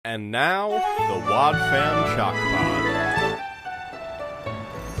And now, the Wad Fam Chalk Pod.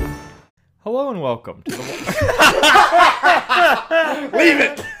 Hello and welcome to the... Leave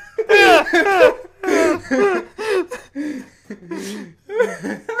it!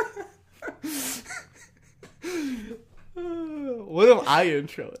 What if I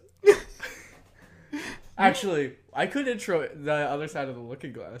intro it? Actually, I could intro it the other side of the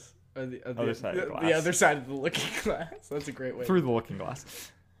looking glass. Or the Other side of the glass. The other side of the looking glass. That's a great way. Through the looking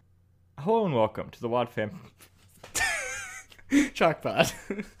glass. Hello and welcome to the Wad Fam... Chalk Pod.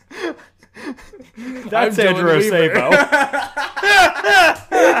 That's I'm Andrew Dylan Weaver.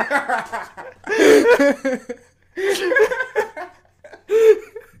 Osabo.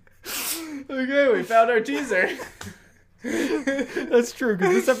 Okay, we found our teaser. That's true,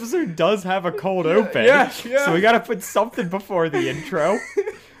 because this episode does have a cold open. Yeah. So we gotta put something before the intro.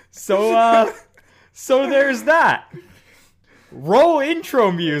 So there's that. Roll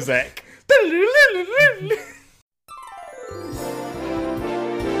intro music.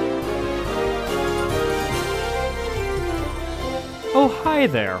 Oh, hi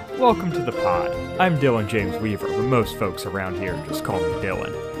there. Welcome to the pod. I'm Dylan James Weaver, but most folks around here just call me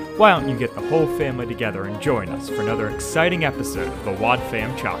Dylan. Why don't you get the whole family together and join us for another exciting episode of the Wad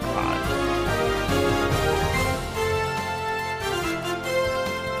Fam Chalk Pod.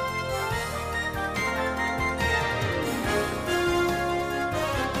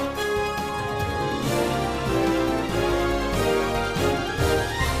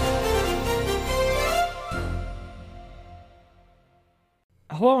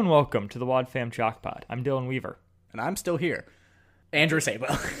 Hello and welcome to the Wad Fam Chalk Pod. I'm Dylan Weaver. And I'm still here. Andrew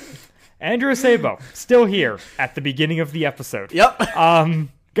Sabo. Andrew Sabo, still here at the beginning of the episode. Yep.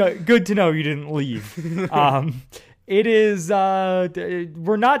 Good to know you didn't leave. It is,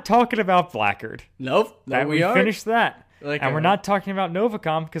 we're not talking about Blackguard. Nope. No, We are. finished that. Like, And we're not talking about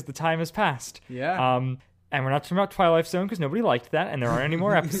Novacom because the time has passed. Yeah. And we're not talking about Twilight Zone because nobody liked that and there aren't any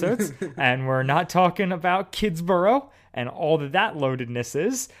more episodes. And we're not talking about Kidsborough and all that loadedness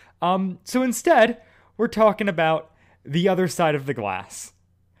is. So instead, we're talking about The Other Side of the Glass.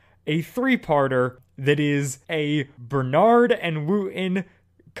 A three-parter that is a Bernard and Wooten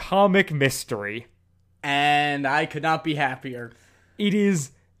comic mystery. And I could not be happier. It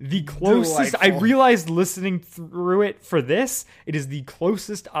is the closest. I Delightful. realized listening through it for this, it is the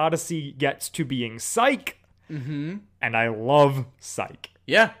closest Odyssey gets to being Psych. Mm-hmm. And I love Psych.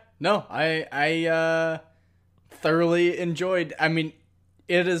 Yeah. No, I thoroughly enjoyed. I mean,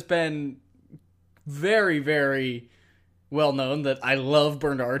 it has been very, very well known that I love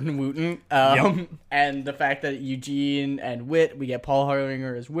Bernard and Wooten. And the fact that Eugene and Wit, we get Paul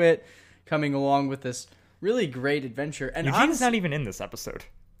Harlinger as Wit, coming along with this really great adventure. And Eugene's honestly, not even in this episode.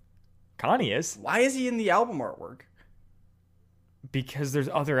 Connie is. why is he in the album artwork? Because there's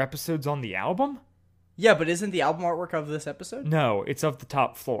other episodes on the album? Yeah, but isn't the album artwork of this episode? No, it's of the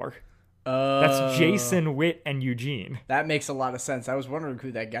top floor. That's Jason, Wit, and Eugene. That makes a lot of sense. I was wondering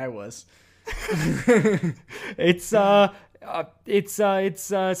who that guy was. It's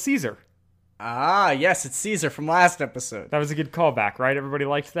Caesar. Ah, yes, it's Caesar from last episode. That was a good callback, right? Everybody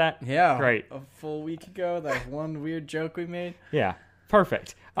liked that? Yeah. Great. A full week ago, that one weird joke we made. Yeah.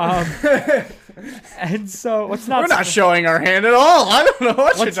 Perfect. And so let's not. We're not showing our hand at all. I don't know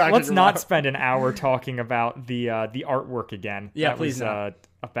what you're talking about. Let's not spend an hour talking about the artwork again. Yeah, that please was not.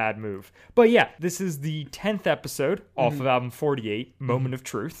 A bad move. But yeah, this is the 10th episode off of album 48, Moment of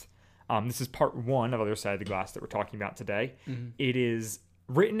Truth. This is part 1 of Other Side of the Glass that we're talking about today. It is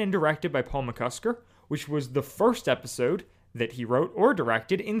written and directed by Paul McCusker, which was the first episode that he wrote or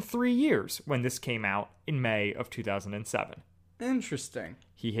directed in 3 years when this came out in May of 2007. Interesting.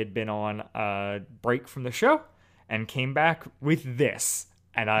 He had been on a break from the show and came back with this.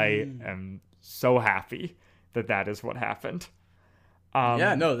 And I am so happy that that is what happened.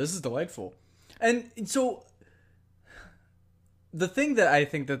 Yeah, no, this is delightful. And so the thing that I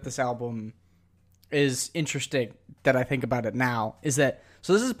think that this album is interesting that I think about it now is that,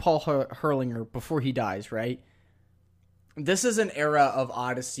 so this is Paul Hurlinger before he dies, right? This is an era of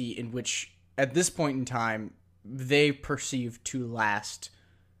Odyssey in which, at this point in time, they perceive to last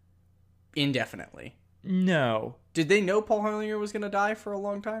indefinitely. No. Did they know Paul Hurlinger was going to die for a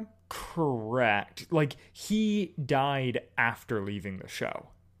long time? Correct. Like, he died after leaving the show.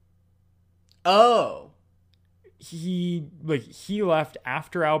 Oh. He left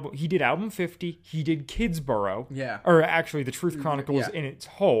after he did album 50, he did Kidsborough. Yeah. Or actually, the Truth Chronicles Yeah. in its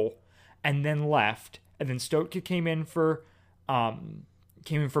whole, and then left. And then Stotka came in for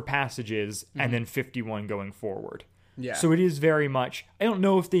Passages, and then 51 going forward. Yeah. So it is very much, I don't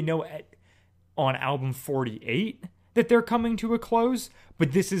know if they know on album 48 that they're coming to a close,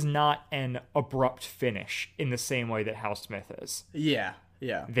 but this is not an abrupt finish in the same way that Hal Smith is. Yeah,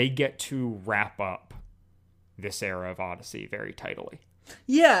 yeah. They get to wrap up this era of Odyssey very tidily.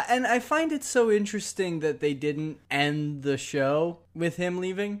 Yeah, and I find it so interesting that they didn't end the show with him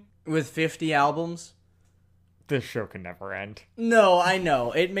leaving with 50 albums. This show can never end. No, I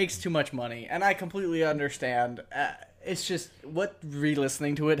know. It makes too much money, and I completely understand. It's just, what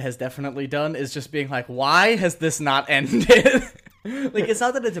re-listening to it has definitely done is just being like, why has this not ended? Like, it's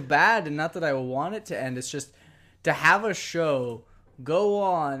not that it's bad, and not that I want it to end. It's just to have a show go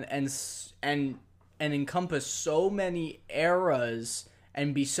on and encompass so many eras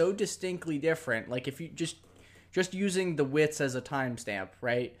and be so distinctly different. Like, if you just using the Wits as a timestamp,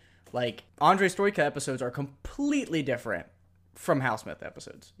 right? Like, Andre Stoica episodes are completely different from Hal Smith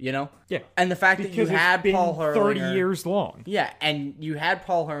episodes, you know? Yeah. And the fact that you had Paul Hurlinger... 30 years long. Yeah, and you had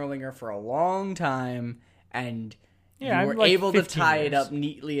Paul Hurlinger for a long time, and you were like able to 15 tie it years. up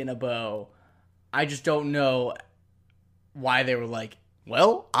neatly in a bow. I just don't know why they were like,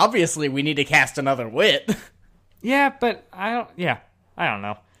 well, obviously we need to cast another Wit. Yeah, but I don't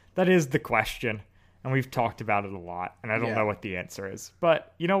know. That is the question. And we've talked about it a lot, and I don't know what the answer is.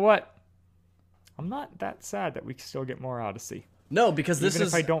 But you know what? I'm not that sad that we still get more Odyssey. No, because this Even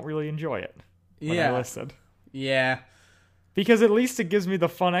is... if I don't really enjoy it when I listen. Yeah. Because at least it gives me the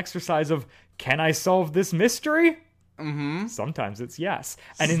fun exercise of, can I solve this mystery? Mm-hmm. Sometimes it's yes.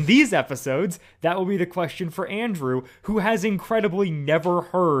 And in these episodes, that will be the question for Andrew, who has incredibly never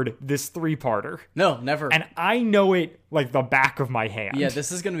heard this 3-parter. No, never. And I know it like the back of my hand. Yeah,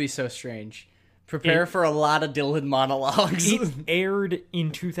 this is going to be so strange. Prepare for a lot of Dylan monologues. It aired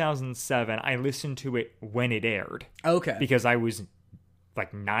in 2007. I listened to it when it aired. Okay. Because I was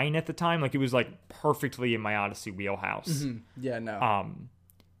like 9 at the time. Like, it was like perfectly in my Odyssey wheelhouse. Mm-hmm. Yeah, no.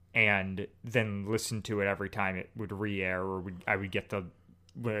 And then listened to it every time it would re-air, or I would get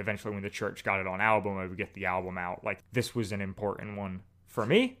eventually when the church got it on album, I would get the album out. Like, this was an important one for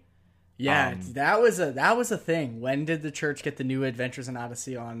me. Yeah, that was a thing. When did the church get the new Adventures in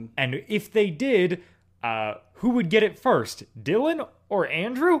Odyssey on? And if they did, who would get it first? Dylan or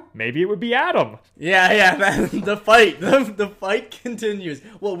Andrew? Maybe it would be Adam. Yeah, the fight continues.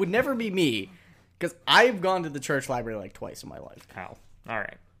 Well, it would never be me, because I've gone to the church library like twice in my life. Oh, all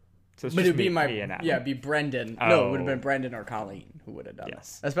right. So it's But just it'd be me and Adam. it'd be Brendan. Oh. No, it would have been Brendan or Colleen who would have done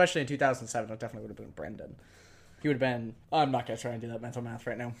Yes. it. Especially in 2007, it definitely would have been Brendan. He would have been... I'm not going to try and do that mental math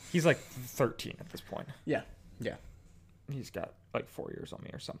right now. He's like 13 at this point. Yeah. He's got like 4 years on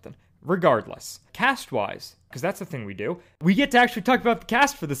me or something. Regardless, cast-wise, because that's the thing we do, we get to actually talk about the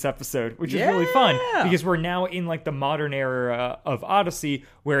cast for this episode, which is really fun, because we're now in like the modern era of Odyssey,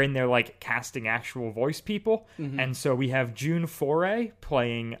 wherein they're like casting actual voice people. Mm-hmm. And so we have June Foray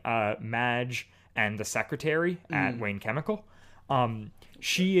playing Madge and the secretary at Wayne Chemical.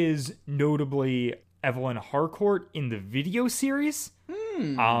 She is notably Evelyn Harcourt in the video series.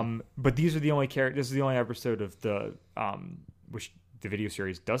 But these are the only characters. This is the only episode of the which the video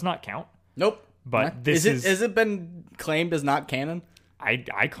series does not count. Nope. But this is it been claimed as not canon?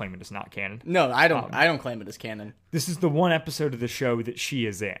 I claim it as not canon. No, I don't. I don't claim it as canon. This is the one episode of the show that she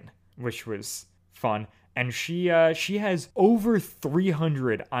is in, which was fun, and she has over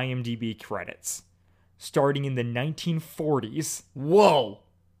 300 IMDb credits, starting in the 1940s. Whoa.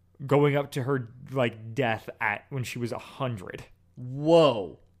 Going up to her like death at when she was 100.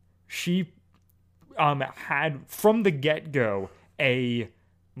 Whoa. She had from the get-go a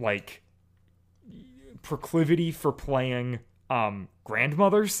like proclivity for playing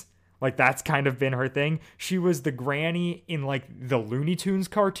grandmothers. Like, that's kind of been her thing. She was the granny in like the Looney Tunes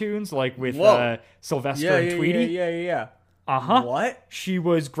cartoons, like with Sylvester and Tweety. Yeah. Uh-huh. What? She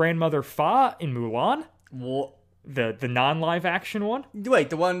was grandmother Fa in Mulan. What? The non-live action one?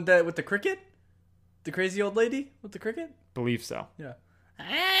 Wait, the one with the cricket? The crazy old lady with the cricket? Believe so. Yeah.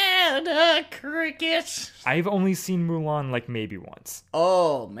 Ah, the cricket. I've only seen Mulan like maybe once.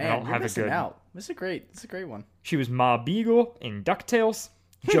 Oh man, you're missing out. This is a great one. She was Ma Beagle in DuckTales,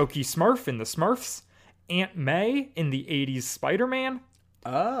 Jokey Smurf in the Smurfs, Aunt May in the 80s Spider-Man,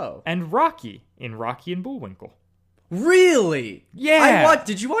 and Rocky in Rocky and Bullwinkle. Really? Yeah.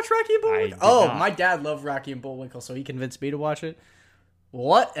 Did you watch Rocky and Bullwinkle? Not. My dad loved Rocky and Bullwinkle, so he convinced me to watch it.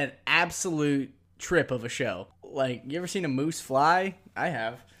 What an absolute trip of a show. Like, you ever seen a moose fly? I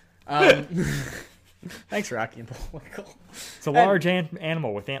have. Thanks, Rocky and Bullwinkle. It's a large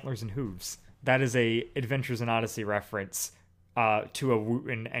animal with antlers and hooves. That is a Adventures in Odyssey reference to a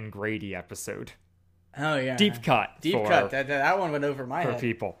Wooten and Grady episode. Oh yeah, deep cut. That one went over my head. For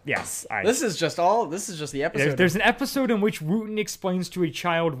people, yes. This is just the episode. There's an episode in which Wooten explains to a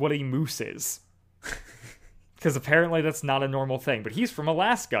child what a moose is. because apparently that's not a normal thing. But he's from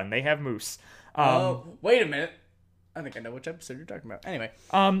Alaska, and they have moose. Wait a minute. I think I know which episode you're talking about. Anyway.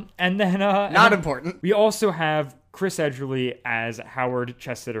 And then... Not important. We also have Chris Edgerly as Howard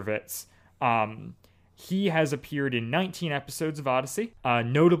Chesidovitz. He has appeared in 19 episodes of Odyssey.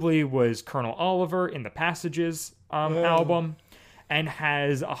 Notably was Colonel Oliver in the Passages album, and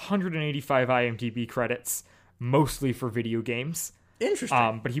has 185 IMDb credits, mostly for video games.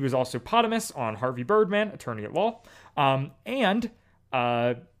 Interesting. But he was also Potamus on Harvey Birdman, Attorney at Law. And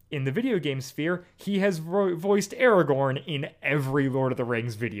in the video game sphere, he has voiced Aragorn in every Lord of the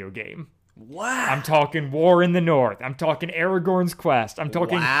Rings video game. Wow. I'm talking War in the North. I'm talking Aragorn's Quest. I'm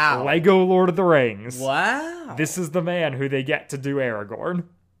talking Lego Lord of the Rings. Wow. This is the man who they get to do Aragorn.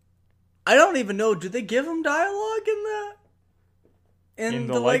 I don't even know. Do they give him dialogue in that? In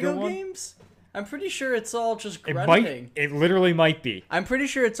the Lego games? I'm pretty sure it's all just grunting. It literally might be. I'm pretty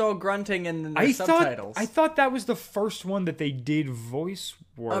sure it's all grunting and the subtitles. I thought that was the first one that they did voice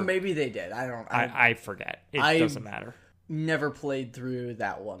work. Oh, maybe they did. I forget. It doesn't matter. Never played through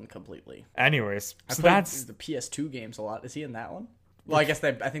that one completely. Anyways, so that's the PS2 games a lot. Is he in that one? Well, I guess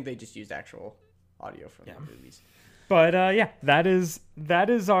I think they just used actual audio from the movies. But that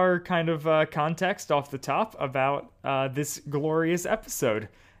is our kind of context off the top about this glorious episode.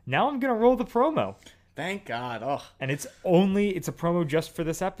 Now I'm gonna roll the promo. Thank God. Oh. And it's a promo just for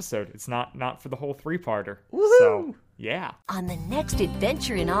this episode. It's not for the whole 3-parter. Woohoo! So yeah. On the next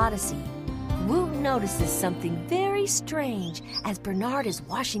adventure in Odyssey, Woot notices something very strange as Bernard is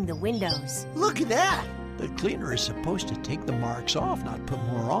washing the windows. Look at that! The cleaner is supposed to take the marks off, not put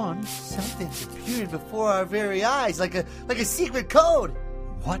more on. Something's appeared before our very eyes, like a secret code.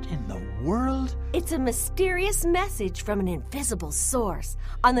 What in the world? It's a mysterious message from an invisible source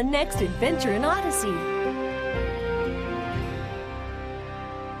on the next adventure in Odyssey.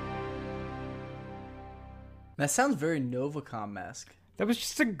 That sounds very Novacom-esque. That was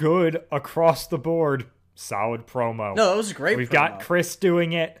just a good across-the-board solid promo. No, that was a great We've promo. got Chris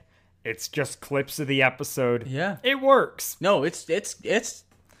doing it. It's just clips of the episode. Yeah. It works. No,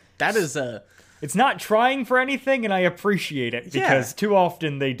 that is a... It's not trying for anything, and I appreciate it, because too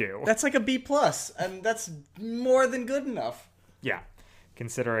often they do. That's like a B+, and that's more than good enough. Yeah,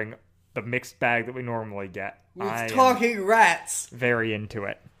 considering the mixed bag that we normally get. We're talking rats. Very into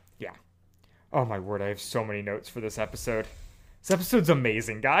it. Yeah. Oh my word, I have so many notes for this episode. This episode's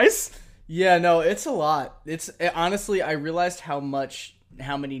amazing, guys. Yeah, no, it's a lot. Honestly, I realized how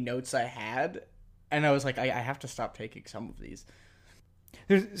many notes I had, and I was like, I have to stop taking some of these.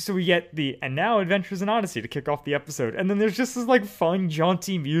 So we get and now Adventures in Odyssey to kick off the episode. And then there's just this like fun,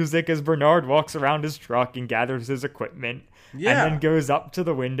 jaunty music as Bernard walks around his truck and gathers his equipment. Yeah. And then goes up to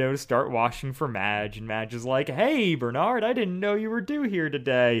the window to start washing for Madge. And Madge is like, hey, Bernard, I didn't know you were due here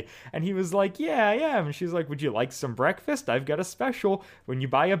today. And he was like, yeah, I am. And she's like, would you like some breakfast? I've got a special. When you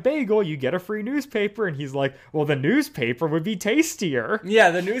buy a bagel, you get a free newspaper. And he's like, well, the newspaper would be tastier. Yeah,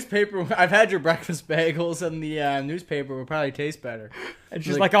 the newspaper. I've had your breakfast bagels, and the newspaper would probably taste better. And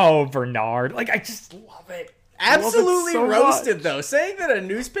she's like, oh, Bernard. Like, I just love it. Absolutely so roasted, much. Though. Saying that a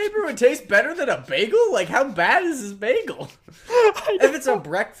newspaper would taste better than a bagel? Like, how bad is this bagel? If it's a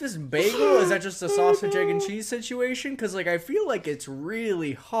breakfast bagel, is that just a sausage, egg, and cheese situation? Because, like, I feel like it's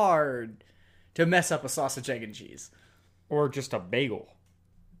really hard to mess up a sausage, egg, and cheese. Or just a bagel.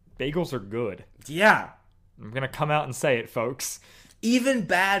 Bagels are good. Yeah. I'm going to come out and say it, folks. Even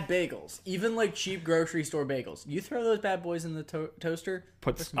bad bagels, even like cheap grocery store bagels, you throw those bad boys in the toaster.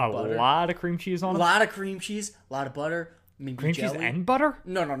 Puts a lot of cream cheese on them. A lot of cream cheese, a lot of butter, maybe cream jelly. cheese and butter?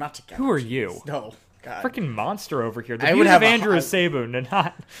 No, not together. Who are you? No, God. Freaking monster over here. The I views would have of a Andrew hot- Sabun and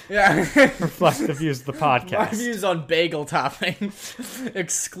not Yeah. reflect the views of the My podcast. views on bagel toppings.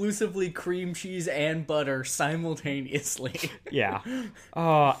 Exclusively cream cheese and butter simultaneously. Yeah.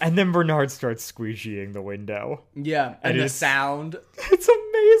 And then Bernard starts squeegeeing the window. Yeah, and the is- sound. It's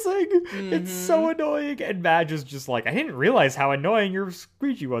amazing. It's so annoying. And Madge is just like, I didn't realize how annoying your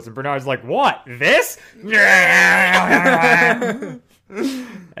squeegee was. And Bernard's like, what? This? And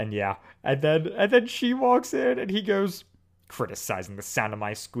yeah. And then she walks in and he goes, criticizing the sound of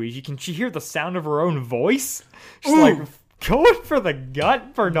my squeegee. Can she hear the sound of her own voice? She's like, going for the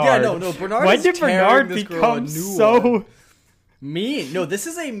gut, Bernard. Yeah, no, Bernard When is did Bernard tearing this girl a become new so... one. Mean. No, this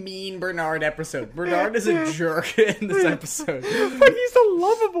is a mean Bernard episode. Bernard is a jerk in this episode. But he's a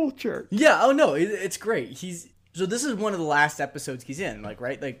lovable jerk. Yeah, oh no, it's great. So this is one of the last episodes he's in, like,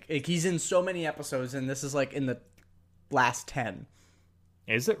 right? Like he's in so many episodes, and this is like in the last 10.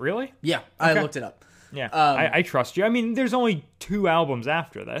 Is it really? Yeah, Okay. I looked it up. Yeah, I trust you. I mean, there's only 2 albums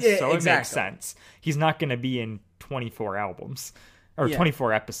after this, Yeah, so it makes exactly. sense. He's not going to be in 24 albums. Or Yeah.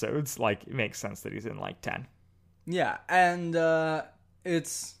 24 episodes. Like, it makes sense that he's in, like, 10. Yeah, and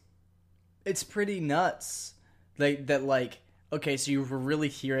it's pretty nuts. Okay, so you were really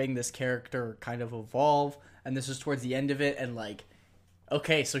hearing this character kind of evolve, and this is towards the end of it, and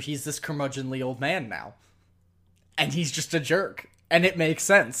okay, so he's this curmudgeonly old man now. And he's just a jerk. And it makes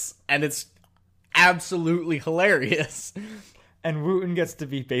sense. And it's absolutely hilarious. And Wooten gets to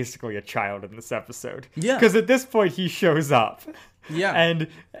be basically a child in this episode. Yeah. Because at this point, he shows up. Yeah.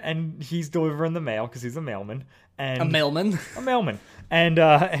 And he's delivering the mail, because he's a mailman. And a mailman? A mailman. And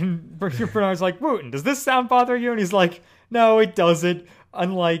Bernard's like, Wooten, does this sound bother you? And he's like, no, it doesn't.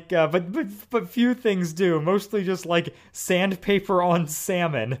 Unlike, but few things do. Mostly just sandpaper on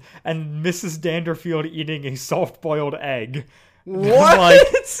salmon and Mrs. Danderfield eating a soft-boiled egg.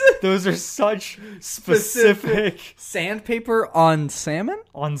 What? Those are such specific... Sandpaper on salmon?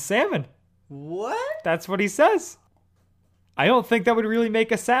 On salmon. What? That's what he says. I don't think that would really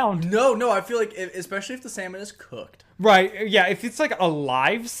make a sound. No, I feel like, especially if the salmon is cooked. Right, yeah, if it's a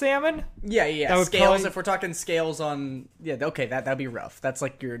live salmon... Yeah, scales, if we're talking scales on... Yeah, okay, that'd be rough. That's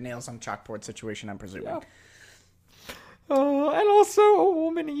your nails on chalkboard situation, I'm presuming. Yeah. And also a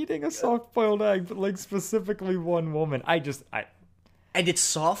woman eating a soft-boiled egg, but specifically one woman. And it's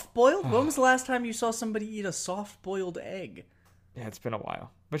soft-boiled? When was the last time you saw somebody eat a soft-boiled egg? Yeah, it's been a while.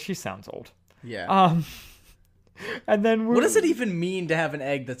 But she sounds old. Yeah. And then what does it even mean to have an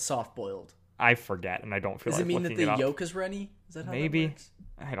egg that's soft-boiled? I forget, and I don't feel like looking it up. Does it mean that the yolk is runny? Is that how Maybe. that works?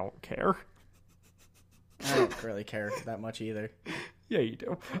 I don't care. I don't really care that much either. Yeah, you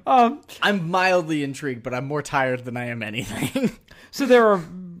do. I'm mildly intrigued, but I'm more tired than I am anything. So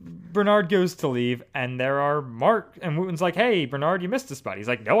Bernard goes to leave, and there are Mark, and Wooten's like, hey, Bernard, you missed a spot. He's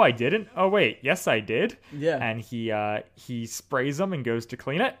like, no, I didn't. Oh, wait, yes, I did. Yeah. And he sprays them and goes to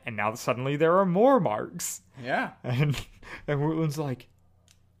clean it, and now suddenly there are more marks. Yeah. And Wooten's like,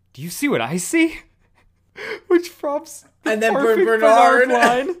 do you see what I see? Which prompts the and then perfect Bernard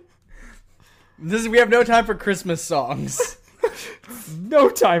line. We have no time for Christmas songs. No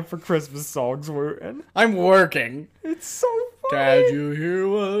time for Christmas songs, Wooten. I'm working. It's so funny. Can you hear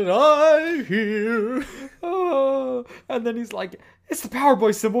what I hear? Oh. And then he's like, it's the Power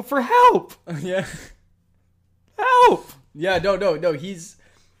Boy symbol for help. Yeah. Help. Yeah, no. He's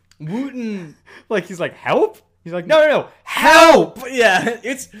Wooten. He's like, help? He's like, no, help! Yeah,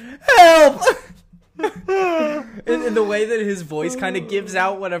 it's help! in the way that his voice kind of gives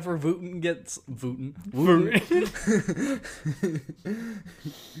out whatever Wooten gets. Wooten.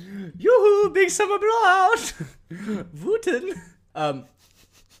 Yoo-hoo, big summer blowout! Wooten. That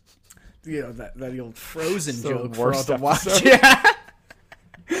old Frozen joke for all the watch. Yeah.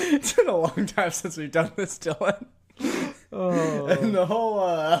 It's been a long time since we've done this, Dylan. Oh. And the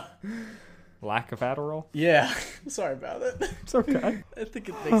whole, lack of Adderall? Yeah. Sorry about it. It's okay. I think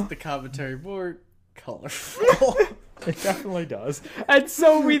it makes the commentary more colorful. It definitely does. And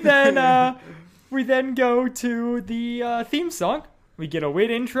so we then go to the theme song. We get a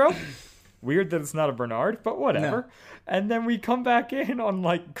weird intro. Weird that it's not a Bernard, but whatever. No. And then we come back in on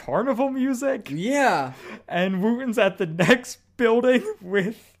carnival music. Yeah. And Wooten's at the next building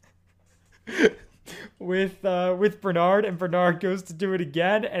with Bernard, and Bernard goes to do it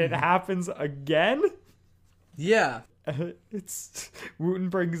again, and it happens again. Yeah. It's Wooten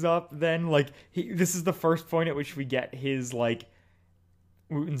brings up then this is the first point at which we get his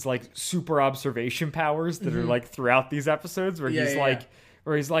Wooten's super observation powers that are throughout these episodes where he's like,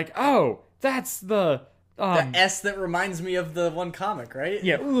 oh, that's the S that reminds me of the one comic, right?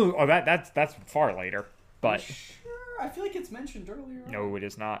 Yeah. Ooh, oh, that's far later, but sure, I feel like it's mentioned earlier. No, it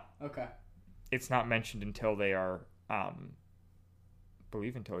is not. Okay. It's not mentioned until they are,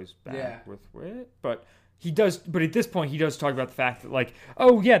 believe until he's back with Wit, but. He does, but at this point, he does talk about the fact that,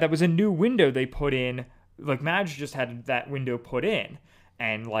 oh, yeah, that was a new window they put in. Madge just had that window put in.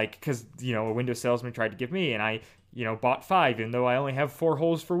 And, because, a window salesman tried to give me, and I, bought 5, even though I only have 4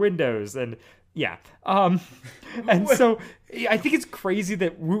 holes for windows. And, yeah. And so, I think it's crazy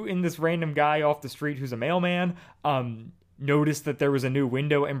that Wooten, this random guy off the street who's a mailman, noticed that there was a new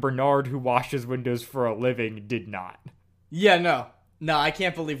window, and Bernard, who washes windows for a living, did not. Yeah, no. No, I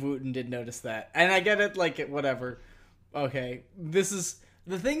can't believe Wooten did notice that. And I get it, whatever. Okay, this is...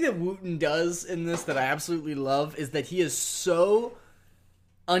 The thing that Wooten does in this that I absolutely love is that he is so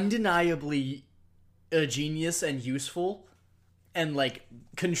undeniably a genius and useful and,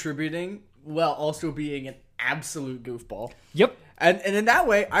 contributing while also being an absolute goofball. Yep. And in that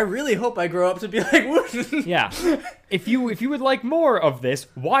way, I really hope I grow up to be like Wooten. Yeah. If you would like more of this,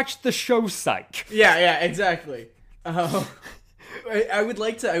 watch the show Psych. Yeah, exactly. I would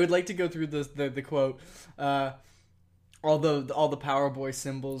like to go through the quote, all the Power Boy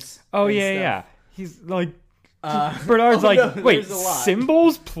symbols. Oh yeah, stuff. Yeah. He's Bernard's wait, there's a lot.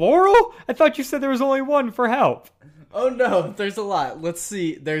 symbols plural? I thought you said there was only one for help. Oh no, there's a lot. Let's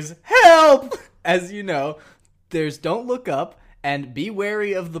see. There's help, as you know. There's don't look up and be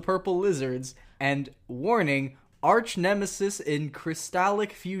wary of the purple lizards and warning arch nemesis in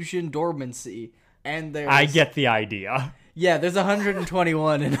crystallic fusion dormancy. And there's I get the idea. Yeah, there's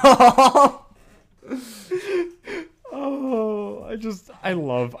 121 in all. Oh, I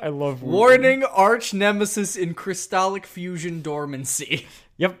love Warning arch nemesis in crystallic fusion dormancy.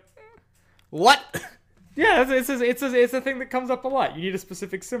 Yep. What? Yeah, it's a thing that comes up a lot. You need a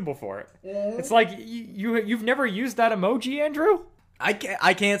specific symbol for it. It's like you've never used that emoji, Andrew? I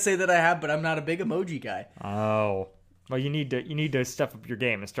can't say that I have, but I'm not a big emoji guy. Oh. Well, you need to step up your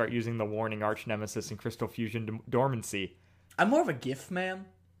game and start using the warning arch nemesis and crystal fusion dormancy. I'm more of a GIF man.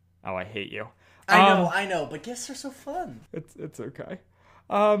 Oh, I hate you. I know, but GIFs are so fun. It's okay.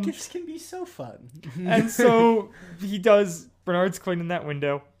 GIFs can be so fun. And so Bernard's cleaning that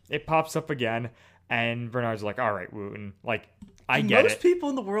window. It pops up again, and Bernard's like, all right, Wooten, like, I get it. Most people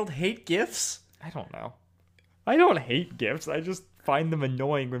in the world hate GIFs? I don't know. I don't hate GIFs. I just find them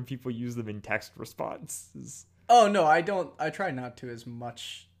annoying when people use them in text responses. Oh, no, I don't. I try not to as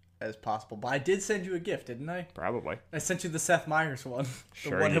much as possible. But I did send you a GIF, didn't I? Probably. I sent you the Seth Meyers one.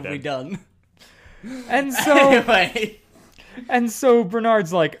 Sure What you have did. we done? And so, Anyway. and so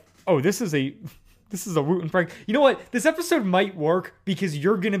Bernard's like, oh, this is a Wooten prank. You know what? This episode might work because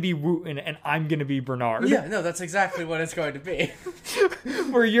you're going to be Wooten and I'm going to be Bernard. Yeah, no, that's exactly what it's going to be.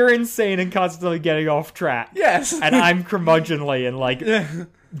 Where you're insane and constantly getting off track. Yes. And I'm curmudgeonly and like,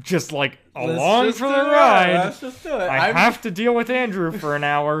 just like along Let's for just the do it. ride. Let's just do it. I have to deal with Andrew for an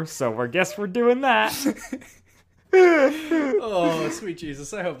hour, so I guess we're doing that. Oh, sweet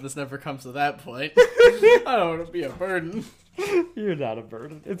Jesus. I hope this never comes to that point. I don't want to be a burden. You're not a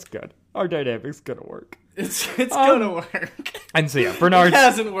burden. It's good. Our dynamic's gonna work. It's gonna work. And so yeah, It Bernard.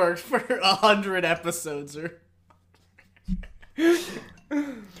 hasn't worked for 100 episodes or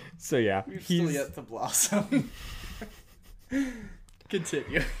So yeah, we've still yet to blossom.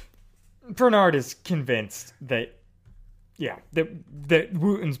 Continue. Bernard is convinced that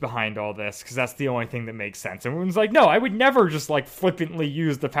Wooten's behind all this because that's the only thing that makes sense. And Wooten's like, no, I would never just like flippantly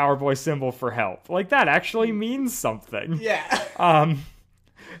use the Power Boy symbol for help. Like that actually means something. Yeah.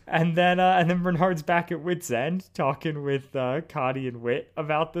 And then Bernard's back at Wit's End talking with Connie and Wit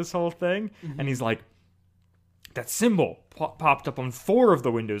about this whole thing, and he's like, that symbol popped up on 4 of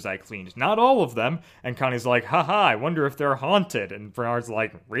the windows I cleaned, not all of them. And Connie's like, haha, I wonder if they're haunted. And Bernard's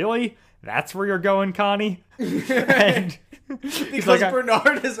like, really? That's where you're going, Connie? And Because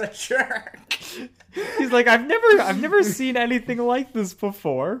Bernard is a jerk. he's like, I've never seen anything like this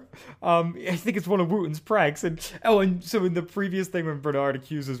before. I think it's one of Wooten's pranks. And so in the previous thing when Bernard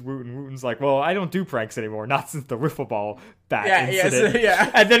accuses Wooten's like, well, I don't do pranks anymore, not since the wiffle ball bat incident.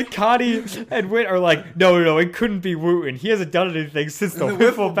 Yeah. And then Connie and Wit are like, no, it couldn't be Wooten. He hasn't done anything since the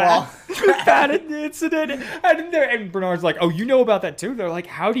wiffle bat incident. And Bernard's like, oh, you know about that too? They're like,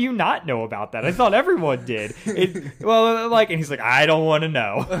 how do you not know about that? I thought everyone did. And he's like, I don't want to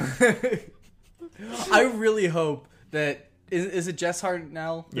know. I really hope that is it Jess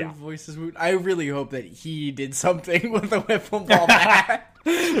Hartnell who Yeah. voices Wooten? I really hope that he did something with the wiffle ball bat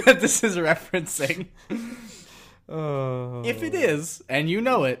that this is referencing. If it is, and you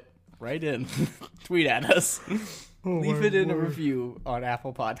know it, write in, tweet at us, leave it in a review on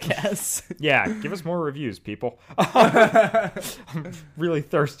Apple Podcasts. Yeah, give us more reviews, people. I'm really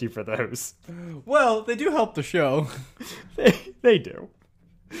thirsty for those. Well, they do help the show. They do.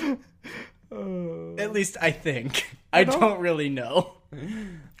 At least I think. I don't really know.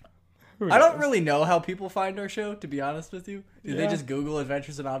 I don't really know how people find our show, to be honest with you. Do they just Google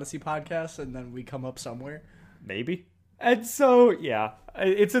Adventures in Odyssey podcast and then we come up somewhere? Maybe. And so, yeah,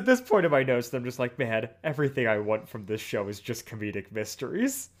 it's at this point in my notes that I'm just like, man, everything I want from this show is just comedic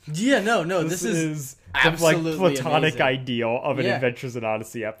mysteries. Yeah, no, this is the absolutely platonic amazing. ideal of an Adventures in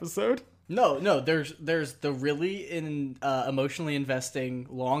Odyssey episode. No, there's the really emotionally investing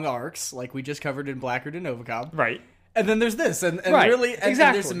long arcs, like we just covered in Blackguard and Novacom. Right. And then there's this, and Right, really, and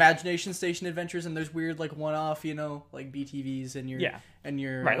exactly. there's Imagination Station Adventures, and there's weird, like, one-off, like, BTVs and your...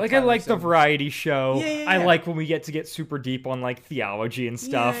 Right, like I like the variety show. Yeah. I like when we get super deep on, like, theology and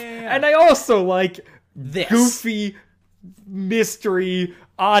stuff. Yeah. And I also like This. goofy, mystery,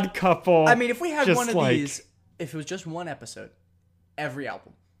 odd couple. I mean, if we had just one of like- these, if it was just one episode, every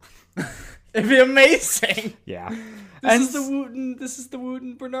album. It'd be amazing. Yeah. This is the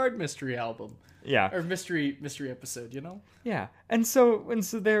Wooten Bernard mystery album. Yeah. Or mystery episode, you know? Yeah. And so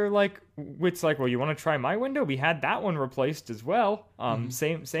they're like, Wit's like, well, you want to try my window? We had that one replaced as well.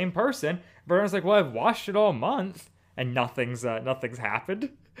 Same person. Bernard's like, well, I've washed it all month and nothing's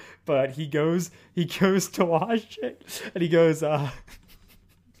happened. But he goes to wash it and he goes,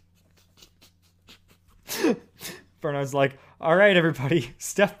 Bernard's like, all right, everybody,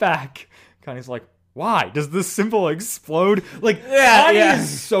 step back. Connie's like, why? Does this symbol explode? Like, Connie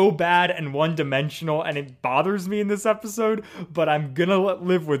is so bad and one-dimensional, and it bothers me in this episode, but I'm gonna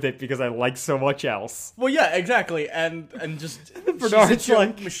live with it because I like so much else. Well, yeah, exactly, and just Bernard's she's a joke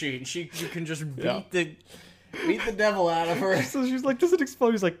like, machine. You can just beat the devil out of her. So she's like, does it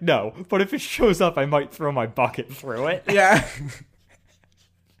explode? He's like, no, but if it shows up, I might throw my bucket through it. Yeah.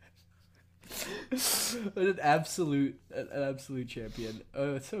 An absolute champion.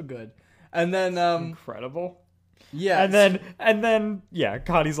 Oh, it's so good. And then incredible. Yeah. And then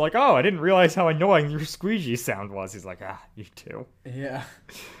Connie's like, oh, I didn't realize how annoying your squeegee sound was. He's like, you too. Yeah.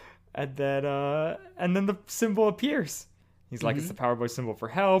 And then the symbol appears. He's like, it's the Power Boy symbol for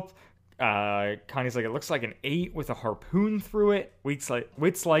help. Connie's like, it looks like an 8 with a harpoon through it. Wit's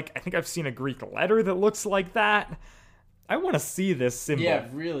like, I think I've seen a Greek letter that looks like that. I want to see this symbol. Yeah,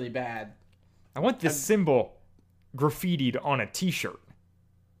 really bad. I want this symbol graffitied on a t-shirt.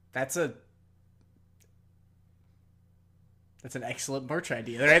 That's an excellent merch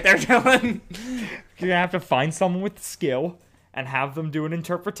idea right there, Dylan. You're gonna have to find someone with skill and have them do an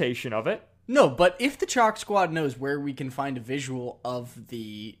interpretation of it. No, but if the Chalk Squad knows where we can find a visual of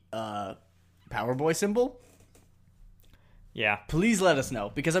the Power Boy symbol, yeah, please let us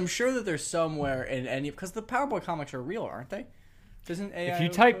know, because I'm sure that there's somewhere in any, because the Power Boy comics are real, aren't they? Isn't AI if you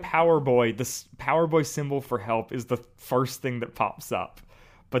type Power Boy, the Power Boy symbol for help is the first thing that pops up.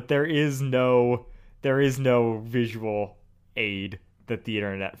 But there is no visual aid that the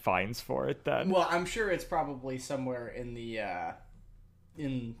internet finds for it then. Well, I'm sure it's probably somewhere in the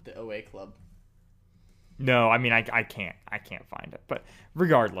OA Club. No, I mean I can't find it. But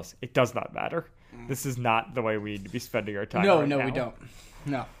regardless, it does not matter. This is not the way we need to be spending our time. No, now. We don't.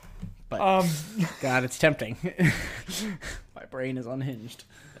 No. But God, it's tempting. My brain is unhinged.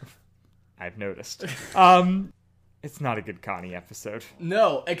 I've noticed. It's not a good Connie episode.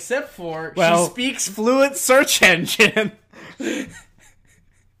 No, except for she speaks fluent search engine.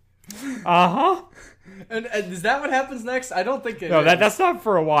 Uh-huh. And is that what happens next? I don't think it is. No, that's not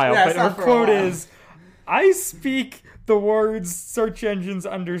for a while. Yeah, but her quote is, I speak the words search engines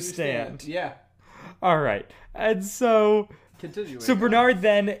understand. Yeah. All right. And so... Continuing. So Bernard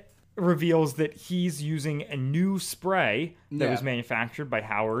then reveals that he's using a new spray that was manufactured by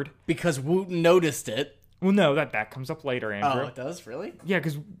Howard. Because Wooten noticed it. Well, no, that comes up later, Andrew. Oh, it does? Really? Yeah,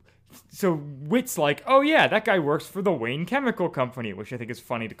 because... So Wit's like, oh yeah, that guy works for the Wayne Chemical Company, which I think is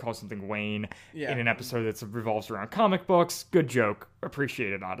funny to call something Wayne in an episode that revolves around comic books. Good joke.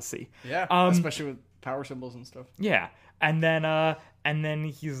 Appreciate it, Odyssey. Yeah, especially with power symbols and stuff. Yeah, and then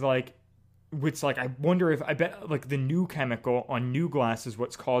he's like, Wit's like, I bet like the new chemical on new glass is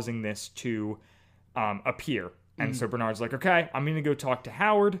what's causing this to appear. And so Bernard's like, okay, I'm gonna go talk to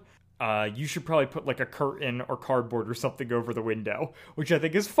Howard. You should probably put like a curtain or cardboard or something over the window, which I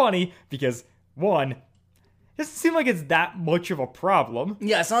think is funny because, one, it doesn't seem like it's that much of a problem.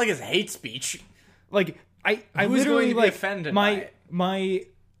 Yeah, it's not like it's hate speech. Like, I Who's literally, going to be like, offended by it? my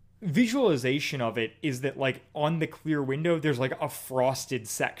visualization of it is that, like, on the clear window, there's like a frosted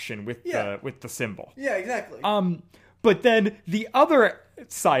section with the symbol. Yeah, exactly. But then the other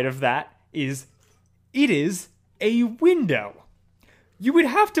side of that is, it is a window. You would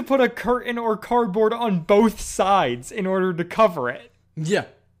have to put a curtain or cardboard on both sides in order to cover it. Yeah.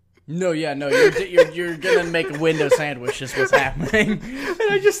 No. You're gonna make a window sandwich is what's happening.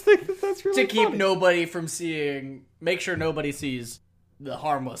 And I just think that's really to keep funny. nobody from seeing. Make sure nobody sees the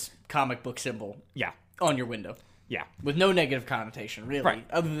harmless comic book symbol. Yeah. On your window. Yeah. With no negative connotation, really. Right.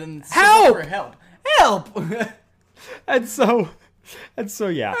 Other than Help! For help. Help! And so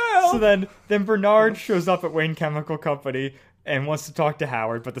yeah. Help! So then Bernard shows up at Wayne Chemical Company and wants to talk to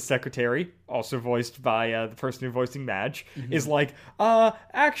Howard, but the secretary, also voiced by the person who's voicing Madge, is like,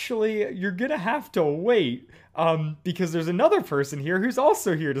 actually, you're gonna have to wait, because there's another person here who's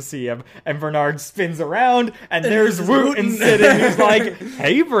also here to see him. And Bernard spins around, and there's Wooten sitting, who's like,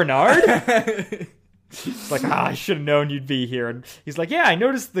 hey, Bernard! It's like, I should have known you'd be here. And he's like, yeah, I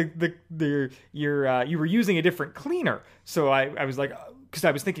noticed you were using a different cleaner. So I was like, because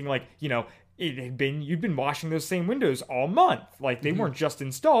I was thinking, like, you'd been washing those same windows all month. Like, they weren't just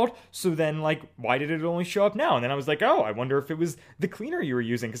installed. So then, like, why did it only show up now? And then I was like, oh, I wonder if it was the cleaner you were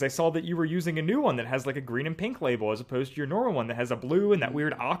using, because I saw that you were using a new one that has like a green and pink label as opposed to your normal one that has a blue and that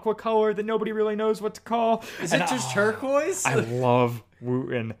weird aqua color that nobody really knows what to call. Is it just turquoise? I love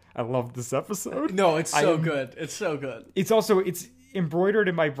Wooten. I love this episode. No, it's so good. It's so good. It's embroidered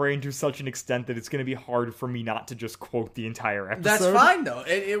in my brain to such an extent that it's going to be hard for me not to just quote the entire episode. That's fine though.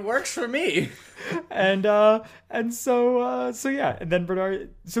 It works for me. And so yeah. And then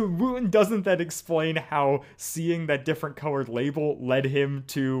Wooten doesn't then explain how seeing that different colored label led him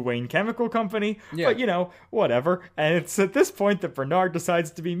to Wayne Chemical Company. Yeah. But, you know, whatever. And it's at this point that Bernard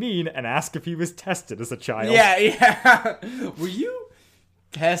decides to be mean and ask if he was tested as a child. Yeah. Were you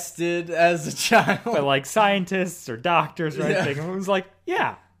tested as a child? But like scientists or doctors or anything. And it was like,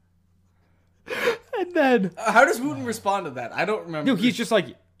 yeah. And then how does Wooten respond to that? I don't remember. No, he's just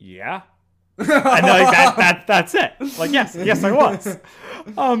like, yeah. And like that's it. Like, yes, I was.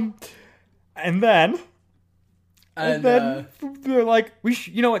 And then they're like,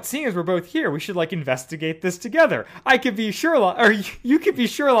 you know what, seeing as we're both here, we should like investigate this together. I could be Sherlock, or you could be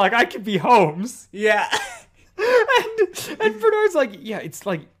Sherlock, I could be Holmes. Yeah. And Bernard's like, yeah, it's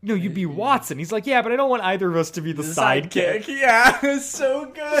like, no, you'd be Watson. He's like, yeah, but I don't want either of us to be the sidekick. Yeah, it's so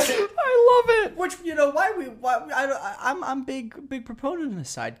good. I love it. Which, you know, I'm big proponent of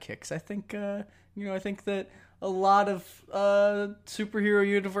sidekicks. I think, I think that a lot of superhero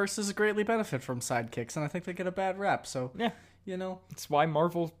universes greatly benefit from sidekicks, and I think they get a bad rap. So, yeah, you know, it's why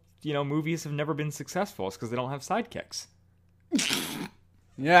Marvel, movies have never been successful. It's because they don't have sidekicks.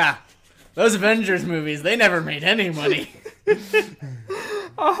 Yeah. Those Avengers movies, they never made any money. I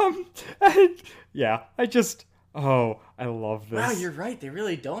love this. Wow, you're right. They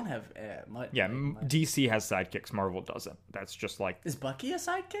really don't have much. Yeah, DC has sidekicks. Marvel doesn't. That's just like... Is Bucky a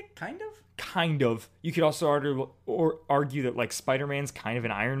sidekick? Kind of? Kind of. You could also argue that, like, Spider-Man's kind of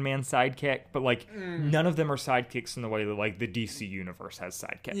an Iron Man sidekick, but, like, none of them are sidekicks in the way that, like, the DC universe has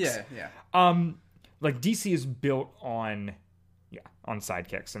sidekicks. Yeah. Like, DC is built on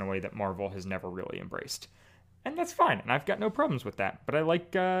sidekicks in a way that Marvel has never really embraced. And that's fine, and I've got no problems with that. But I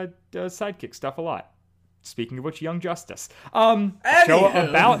like sidekick stuff a lot. Speaking of which, Young Justice. Show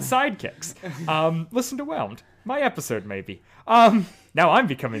about sidekicks. Listen to Whelmed. My episode, maybe. Now I'm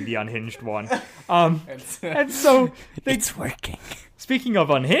becoming the unhinged one. And so... It's working. Speaking of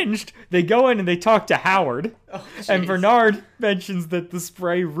unhinged, they go in and they talk to Howard. Oh, and Bernard mentions that the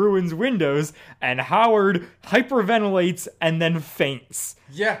spray ruins windows, and Howard hyperventilates and then faints.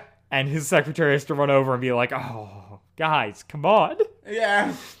 Yeah. And his secretary has to run over and be like, oh, guys, come on.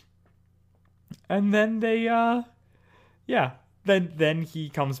 Yeah. And then they, Then he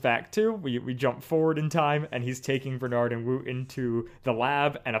comes back to, we jump forward in time, and he's taking Bernard and Wooten to the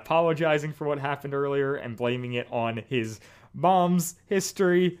lab and apologizing for what happened earlier and blaming it on his mom's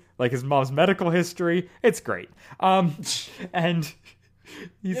history, like his mom's medical history. It's great. And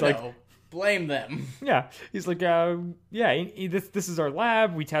he's blame them. Yeah. He's like, this is our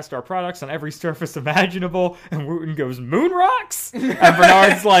lab. We test our products on every surface imaginable. And Wooten goes, moon rocks? And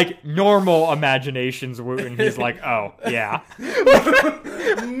Bernard's like, normal imaginations, Wooten. He's like, oh, yeah.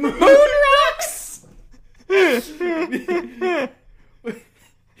 Moon rocks?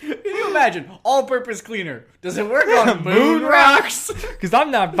 Can you imagine? All-purpose cleaner. Does it work on moon rocks? Because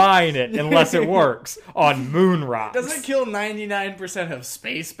I'm not buying it unless it works on moon rocks. Does it kill 99% of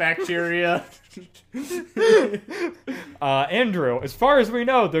space bacteria? Andrew, as far as we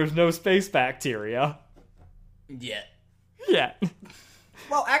know, there's no space bacteria. Yet. Yeah.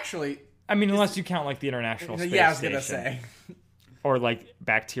 Well, actually... I mean, unless you count, like, the International Space Station. Yeah, I was going to say. Or, like,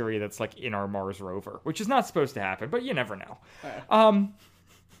 bacteria that's, like, in our Mars rover. Which is not supposed to happen, but you never know.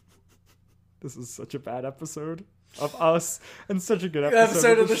 This is such a bad episode of us, and such a good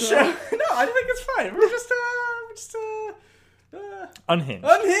episode of the show. No, I think it's fine. We're just unhinged.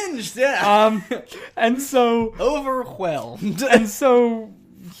 Unhinged, yeah. And so overwhelmed. And so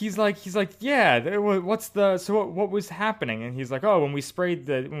he's like, yeah. What was happening? And he's like, oh, when we sprayed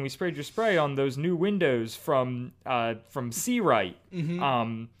your spray on those new windows from Seawright,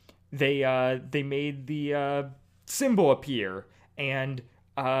 they made the symbol appear, and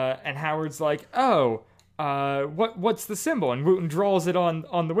Howard's like, oh, what's the symbol? And Wooten draws it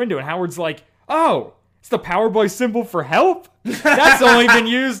on the window, and Howard's like, oh, it's the Powerboy symbol for help? That's only been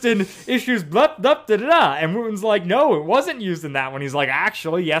used in issues blah, blah, da, da, da. And Wooten's like, no, it wasn't used in that one. He's like,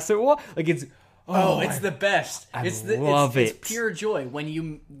 actually, yes, it was. Like, it's... it's the best. I love it. It's pure joy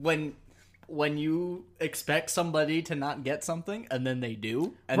when when you expect somebody to not get something and then they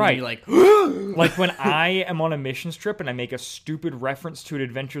do, and Right. then you're like, Like when I am on a missions trip and I make a stupid reference to an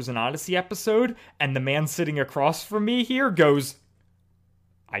Adventures in Odyssey episode, and the man sitting across from me here goes,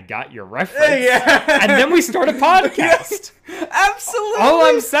 I got your reference. And then we start a podcast. absolutely. All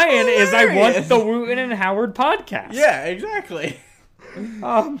I'm saying is I want hilarious. the Wooten and Howard podcast. Yeah, exactly.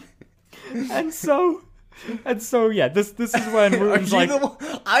 And so yeah, this is when Are Wooten's you like, the one?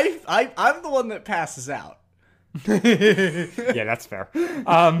 I'm the one that passes out. yeah, that's fair.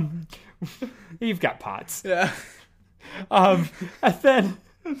 You've got pots. Yeah. And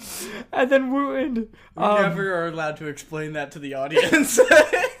then Wooten. We never are allowed to explain that to the audience.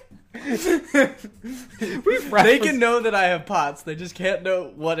 They can know that I have pots. They just can't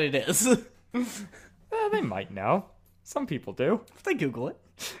know what it is. They might know. Some people do. If they Google it.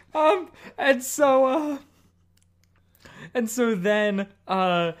 And so then,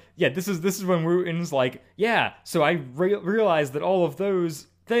 this is when Wooten's like, yeah, so I realized that all of those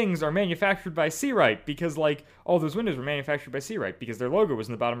things are manufactured by Seawright, because, like, all those windows were manufactured by Seawright, because their logo was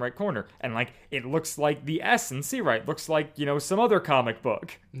in the bottom right corner, and, like, it looks like the S in Seawright looks like, some other comic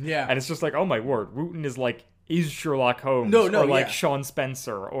book. Yeah. And it's just like, oh my word, Wooten is Sherlock Holmes, No, or, like, yeah. Sean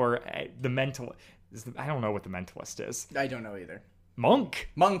Spencer, or the Mental... I don't know what the Mentalist is. I don't know either. Monk?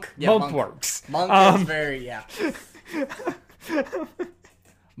 Monk. Yeah, Monk works. Monk is very, yeah.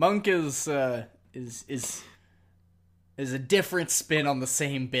 Monk is a different spin on the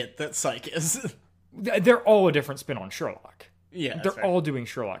same bit that Psych is. They're all a different spin on Sherlock. Yeah, that's They're fair. all doing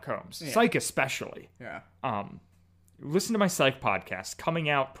Sherlock Holmes. Psych especially. Yeah. Listen to my Psych podcast, coming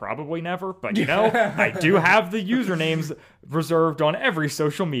out probably never, but I do have the usernames reserved on every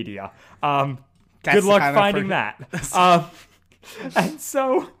social media. That's Good the luck kind of finding that. And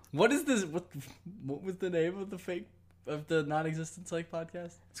so... What is this? What was the name of the non-existent Psych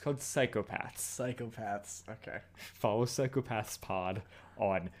podcast? It's called Psychopaths. Psychopaths. Okay. Follow Psychopaths Pod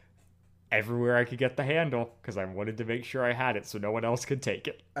on everywhere I could get the handle, because I wanted to make sure I had it so no one else could take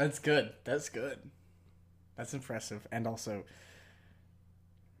it. That's good. That's good. That's impressive. And also,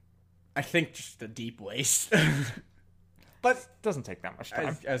 I think just a deep waste. But It doesn't take that much I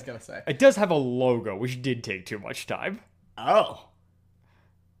time. was gonna say. It does have a logo, which did take too much time. Oh.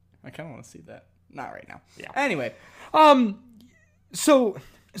 I kind of want to see that. Not right now. Yeah. Anyway. So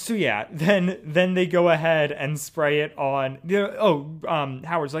yeah, then they go ahead and spray it on.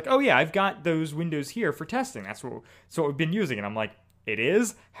 Howard's like, oh yeah, I've got those windows here for testing. That's what we've been using. And I'm like, it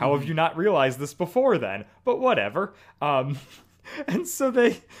is? How have you not realized this before then? But whatever. And so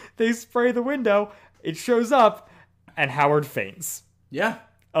they spray the window. It shows up, and Howard faints Yeah.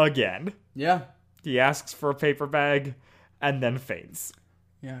 again. Yeah. He asks for a paper bag, and then faints.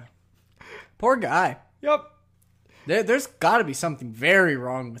 Yeah. Poor guy. Yep. There's got to be something very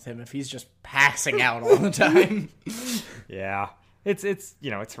wrong with him if he's just passing out all the time. Yeah. It's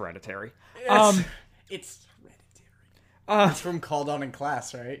hereditary. It's hereditary. It's from Called On in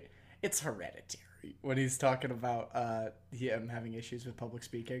Class, right? It's hereditary. When he's talking about him having issues with public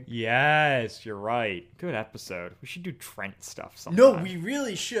speaking. Yes, you're right. Good episode. We should do Trent stuff sometime. No, we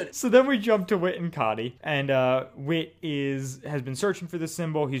really should. So then we jump to Wit and Connie, and Wit has been searching for the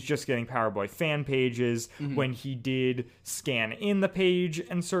symbol. He's just getting Powerboy fan pages. When he did scan in the page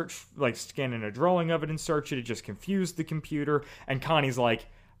and search, like scan in a drawing of it and search it, it just confused the computer. And Connie's like,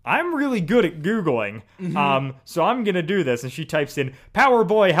 I'm really good at Googling, so I'm gonna do this. And she types in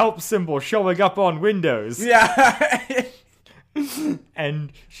Powerboy help symbol showing up on Windows. Yeah.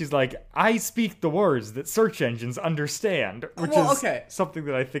 And she's like, I speak the words that search engines understand, which is something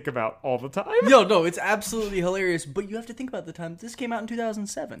that I think about all the time. No, it's absolutely hilarious. But you have to think about the time. This came out in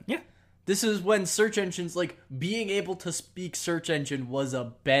 2007. Yeah. This is when search engines, like, being able to speak search engine was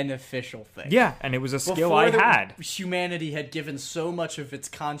a beneficial thing. Yeah, and it was a skill Before I had. Humanity had given so much of its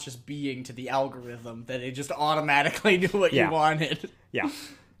conscious being to the algorithm that it just automatically knew what you wanted. Yeah.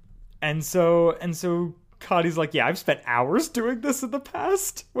 And so Connie's like, yeah, I've spent hours doing this in the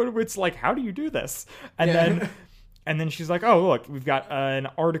past. It's like, how do you do this? And then she's like, oh, look, we've got an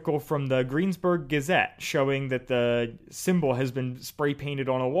article from the Greensburg Gazette showing that the symbol has been spray painted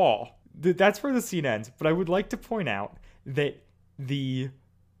on a wall. That's where the scene ends. But I would like to point out that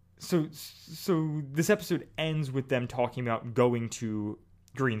so this episode ends with them talking about going to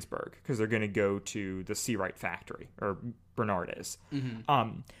Greensburg because they're going to go to the Seawright factory, or Bernard is.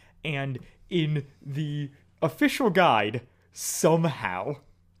 And in the official guide, somehow,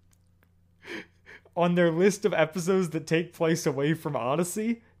 on their list of episodes that take place away from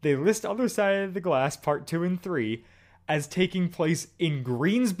Odyssey, they list Other Side of the Glass Part 2 and 3 as taking place in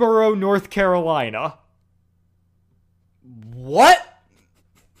Greensboro, North Carolina. What?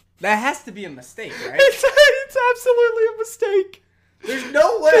 That has to be a mistake, right? It's absolutely a mistake. There's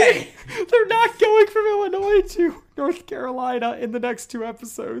no way. They're not going from Illinois to North Carolina in the next 2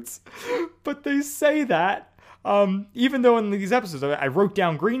 episodes. But they say that, even though in these episodes I wrote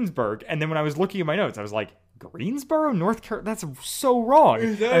down Greensburg, and then when I was looking at my notes, I was like, Greensboro, North Carolina? That's so wrong.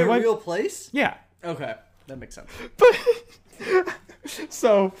 Is that a real place? Yeah. Okay, that makes sense. But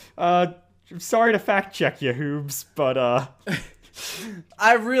so, I'm sorry to fact check you, Hoobs, but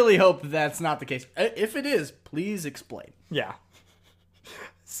I really hope that's not the case. If it is, please explain. yeah.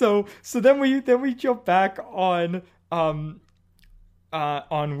 So then we jump back on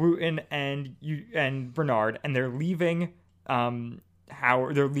Wooten and Bernard, and they're leaving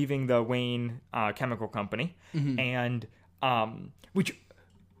they're leaving the Wayne Chemical Company, and which,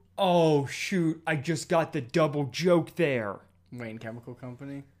 oh shoot, I just got the double joke there. Wayne Chemical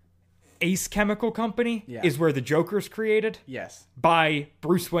Company? Ace Chemical Company is where the Joker's created. Yes. By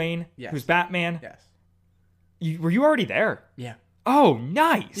Bruce Wayne, who's Batman. Yes. Were you already there? Yeah. Oh,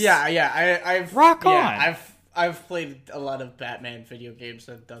 nice. Yeah. I've rock on. I've played a lot of Batman video games.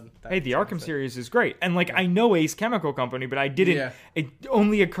 I've done that. Hey, the Arkham series is great, and I know Ace Chemical Company, but I didn't. Yeah. It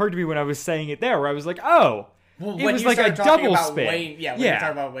only occurred to me when I was saying it there, where I was like, oh, well, it was like a double spin. Wayne, when you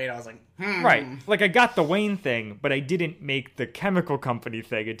talk about Wayne, I was like, right. I got the Wayne thing, but I didn't make the Chemical Company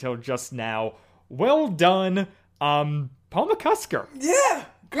thing until just now. Well done, Paul McCusker. Yeah,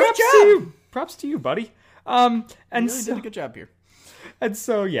 great job. Props to you, buddy. And you really did a good job here. And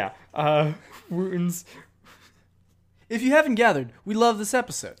so, yeah, Wooten's. If you haven't gathered, we love this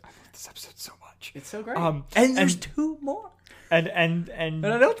episode. I love this episode so much. It's so great. And there's 2 more. And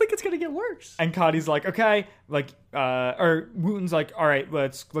I don't think it's gonna get worse. And Connie's like, okay, or Wooten's like, all right,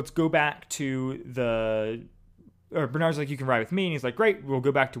 let's go back to the. Or Bernard's like, you can ride with me, and he's like, great, we'll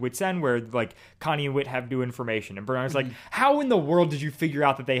go back to Wit's End, where Connie and Wit have new information. And Bernard's like, how in the world did you figure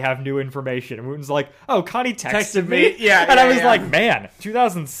out that they have new information? And Wooten's like, oh, Connie texted me. Yeah, and I was like, man,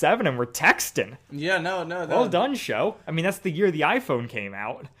 2007, and we're texting. Yeah, no. Well done, show. I mean, that's the year the iPhone came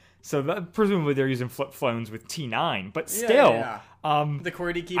out. So presumably they're using flip phones with T9, but still, the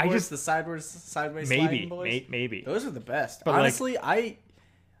QWERTY keyboards, the sideways sliding boys. Maybe those are the best. But honestly,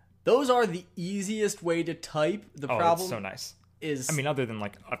 those are the easiest way to type. The problem, it's so nice. Is other than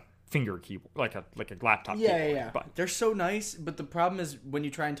a finger keyboard, like a laptop. Yeah. But they're so nice. But the problem is when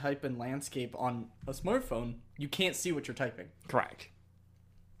you try and type in landscape on a smartphone, you can't see what you're typing. Correct.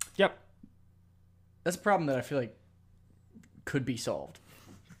 Yep. That's a problem that I feel like could be solved.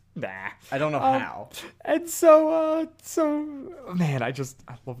 Nah. I don't know how. And so man, I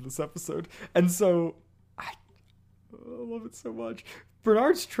love this episode. And so I love it so much.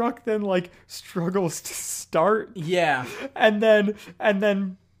 Bernard's truck then struggles to start. Yeah. And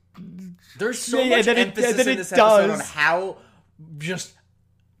then there's so much emphasis in this episode on how just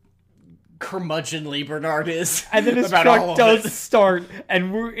curmudgeonly Bernard is. And then his truck does start,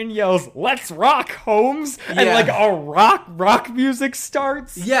 and Wooten yells, "Let's rock, Holmes!" And a rock music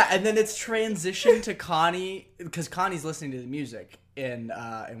starts. Yeah, and then it's transitioned to Connie, because Connie's listening to the music in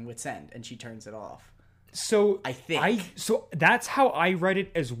Wit's End, and she turns it off. So I think so that's how I read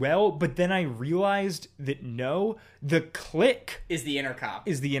it as well, but then I realized that no, the click is the intercom.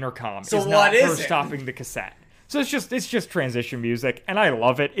 So it's not her stopping the cassette. So it's just transition music, and I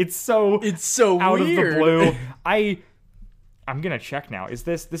love it. It's so out weird. Of the blue. I'm gonna check now.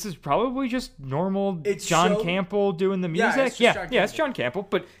 This is probably just normal John Campbell doing the music? Yeah, it's John Campbell,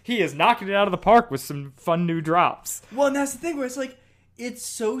 but he is knocking it out of the park with some fun new drops. Well, and that's the thing where it's it's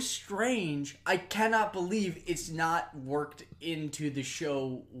so strange. I cannot believe it's not worked into the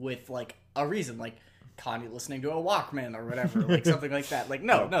show with a reason, Connie listening to a Walkman or whatever, something like that.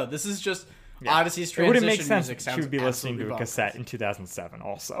 No, this is just Odyssey's transition. It wouldn't make sense that she would be listening to a cassette in 2007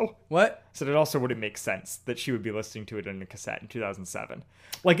 also. What? So it also wouldn't make sense that she would be listening to it in a cassette in 2007.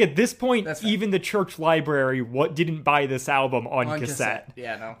 At this point, even the church library didn't buy this album on cassette.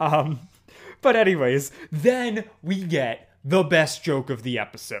 Yeah, no. But anyways, then we get the best joke of the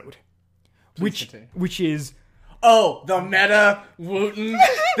episode, which is the meta Wooten.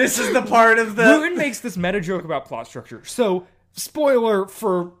 This is the part of the Wooten makes this meta joke about plot structure. So spoiler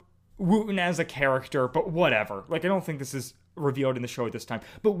for Wooten as a character, but whatever. I don't think this is revealed in the show at this time.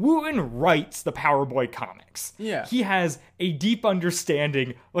 But Wooten writes the Power Boy comics. Yeah. He has a deep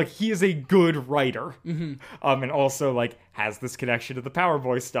understanding. He is a good writer. Mm-hmm. And also, has this connection to the Power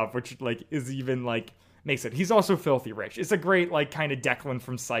Boy stuff, which, is even, makes it. He's also filthy rich. It's a great, kind of Declan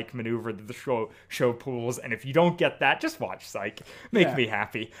from Psych maneuver that the show pulls. And if you don't get that, just watch Psych. Make me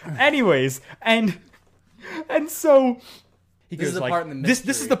happy. Anyways, and so He This goes is the like, part in the this is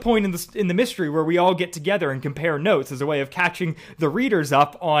mystery." the point in the mystery where we all get together and compare notes as a way of catching the readers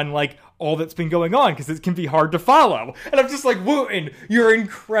up on like all that's been going on, because it can be hard to follow. And I'm just like, Wooten, you're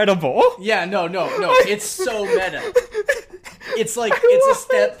incredible. Yeah, no. It's so meta. It's like it's a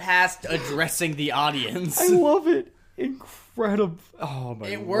step past addressing the audience. I love it. Incredible. Oh my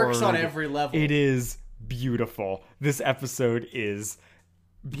It works word. on every level. It is beautiful. This episode is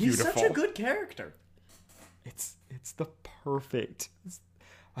beautiful. He's such a good character. It's the perfect.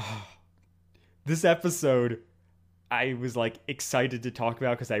 This episode, I was like excited to talk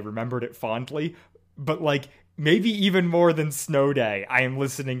about because I remembered it fondly, but like maybe even more than Snow Day, I am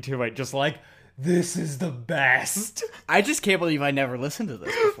listening to it just like, this is the best. I just can't believe I never listened to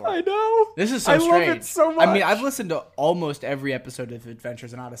this before. I know. This is so I strange. love it so much. I mean, I've listened to almost every episode of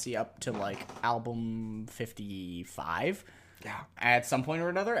Adventures in Odyssey up to like album 55. Yeah. At some point or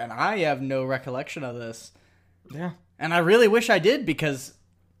another, and I have no recollection of this. Yeah. And I really wish I did, because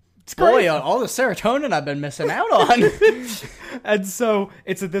great. boy, all the serotonin I've been missing out on. And so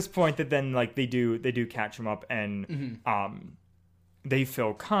it's at this point that then like they do catch him up, and they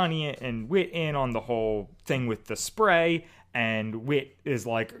fill Connie and Wit in on the whole thing with the spray, and Wit is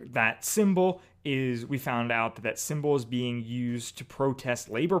like, that symbol is, we found out that symbol is being used to protest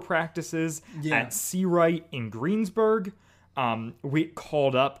labor practices at Seawright in Greensburg. Wit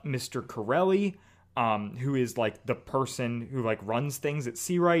called up Mr. Corelli, who is like the person who like runs things at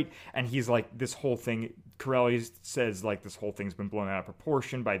Seawright, and he's like, this whole thing, Corelli says like this whole thing's been blown out of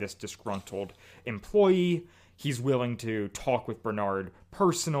proportion by this disgruntled employee. He's willing to talk with Bernard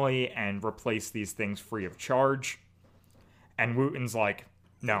personally and replace these things free of charge. And Wooten's like,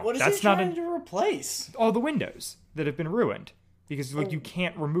 no, What is that's he not trying to replace? all the windows that have been ruined, because like you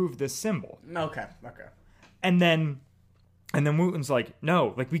can't remove this symbol. Okay. And then Wooten's like,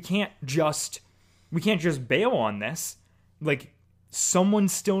 no, like we can't just bail on this. Like, someone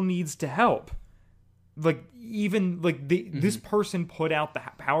still needs to help. Like, even like this person put out the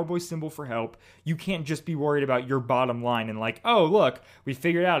Power Boy symbol for help. You can't just be worried about your bottom line and like, oh look, we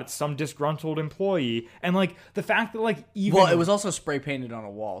figured out it's some disgruntled employee. And like the fact that like even, Well, it was also spray painted on a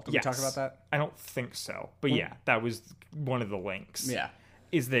wall. Did we talk about that? I don't think so, but yeah, that was one of the links. Yeah.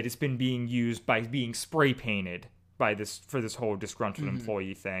 Is that it's been being used by being spray painted by this for this whole disgruntled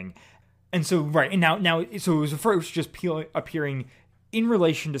employee thing. And so right, and now so it was first just appearing in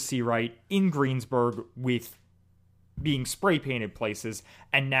relation to Seawright in Greensburg with being spray painted places,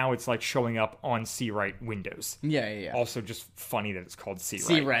 and now it's like showing up on Seawright windows. Yeah. Also just funny that it's called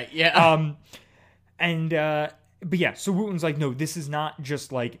Seawright. Seawright, yeah. But yeah, so Wooten's like, no, this is not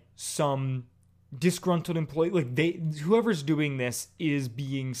just like some disgruntled employee. Like whoever's doing this is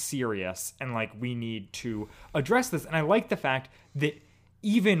being serious, and like we need to address this. And I like the fact that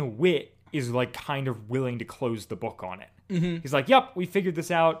even Wit is like kind of willing to close the book on it. He's like, yep, we figured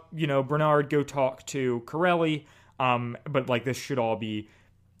this out. You know, Bernard, go talk to Corelli. But like this should all be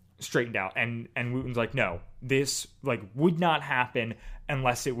straightened out. And Wooten's like, no, this like would not happen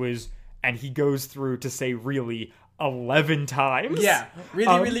unless it was, and he goes through to say really 11 times. Yeah.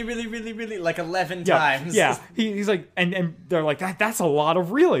 Really, like 11 times. Yeah. He's like, and they're like, that's a lot of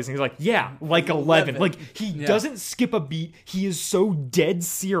reallys. And he's like, yeah, like 11. Like he doesn't skip a beat. He is so dead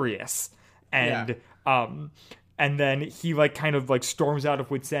serious. And then he like kind of like storms out of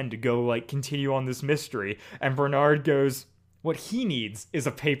Wit's End to go like continue on this mystery. And Bernard goes, what he needs is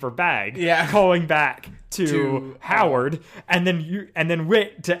a paper bag. Yeah. Calling back to Howard. And then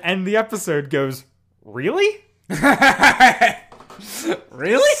Wit, to end the episode, goes, really?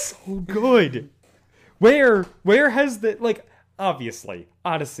 Really? So good. Where has the, like, obviously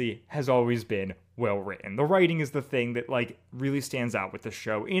Odyssey has always been well written. The writing is the thing that like really stands out with the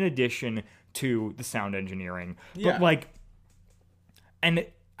show, in addition to the sound engineering. Yeah. But like, and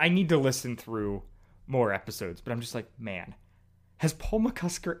I need to listen through more episodes, but I'm just like, man, has Paul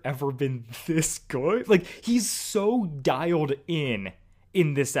McCusker ever been this good? Like, he's so dialed in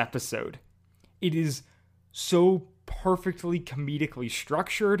this episode. It is so perfectly comedically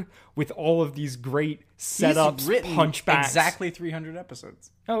structured with all of these great setups, He's written punchbacks. exactly 300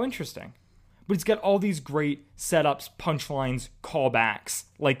 episodes. Oh, interesting. But it's got all these great setups, punchlines, callbacks.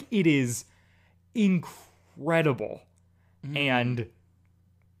 Like, it is incredible. And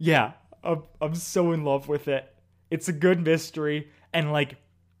yeah, I'm so in love with it. It's a good mystery. And like,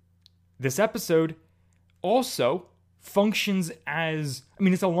 this episode also functions as, I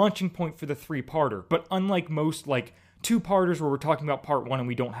mean, it's a launching point for the 3-parter, but unlike most like 2-parters where we're talking about part 1 and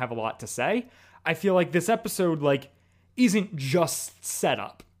we don't have a lot to say, I feel like this episode like isn't just set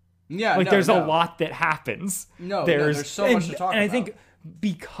up. Yeah, Like, there's a lot that happens. There's so much to talk about. And I think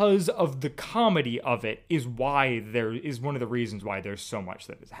because of the comedy of it is why there is one of the reasons why there's so much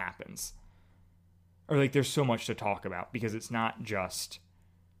that happens. Or like there's so much to talk about, because it's not just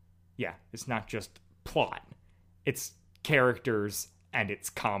plot. It's characters and it's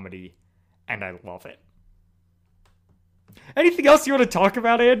comedy, and I love it. Anything else you want to talk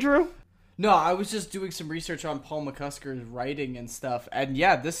about, Andrew? No, I was just doing some research on Paul McCusker's writing and stuff, and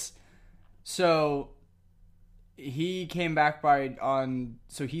yeah, so he came back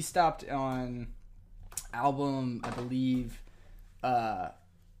so he stopped on album, I believe,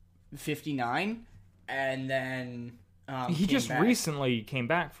 59, and then he just recently came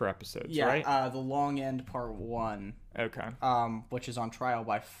back for episodes, right? Yeah, The Long End Part 1. Okay. Which is on Trial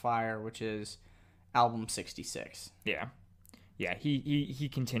by Fire, which is album 66. Yeah. Yeah, he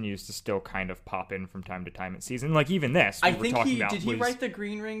continues to still kind of pop in from time to time in season. Like even this, I think did he write the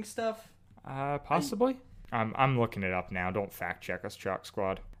Green Ring stuff? Possibly. I'm looking it up now. Don't fact check us, Chalk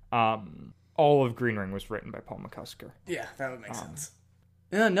Squad. All of Green Ring was written by Paul McCusker. Yeah, that would make sense.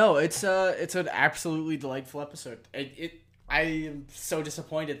 Yeah, no, it's an absolutely delightful episode. I am so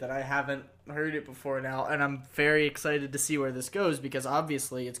disappointed that I haven't heard it before now, and I'm very excited to see where this goes, because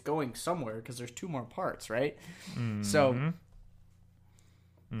obviously it's going somewhere, because there's 2 more parts, right? Mm-hmm. So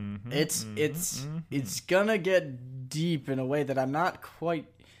it's gonna get deep in a way that I'm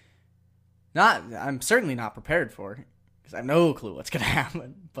I'm certainly not prepared for, because I have no clue what's gonna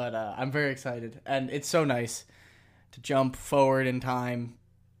happen. But I'm very excited, and it's so nice to jump forward in time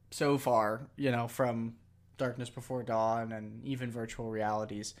so far, from Darkness Before Dawn and even Virtual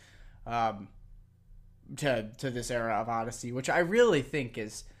Realities, to this era of Odyssey, which I really think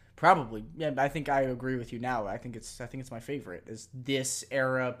is probably, I think I agree with you now. I think it's my favorite, is this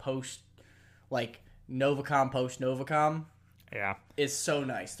era post, like Novacom, post Novacom. Yeah, is so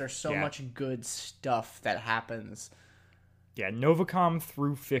nice. There's so much good stuff that happens. Yeah, Novacom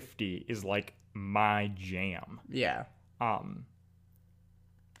through 50 is like my jam. Yeah.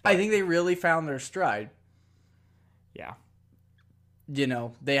 I think they really found their stride. Yeah.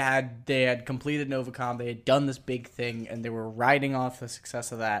 They had completed Novacom, they had done this big thing, and they were riding off the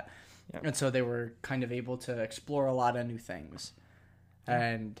success of that. Yep. And so they were kind of able to explore a lot of new things.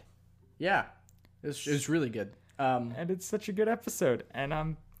 And it was really good. And it's such a good episode, and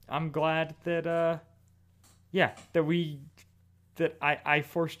I'm glad that I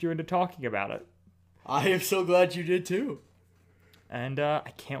forced you into talking about it. I am so glad you did too. And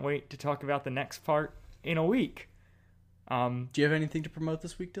I can't wait to talk about the next part in a week. Do you have anything to promote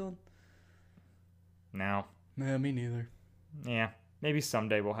this week, Dylan? No. Nah, me neither. Yeah, maybe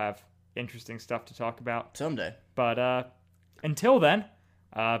someday we'll have interesting stuff to talk about. Someday. But until then,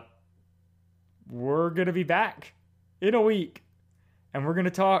 we're going to be back in a week, and we're going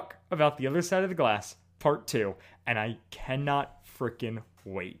to talk about The Other Side of the Glass, Part 2, and I cannot freaking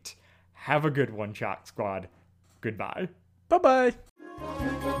wait. Have a good one, Chalk Squad. Goodbye. Bye-bye.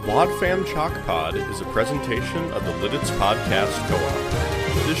 WadFam Chalk Pod is a presentation of the Lidditz Podcast Co-op.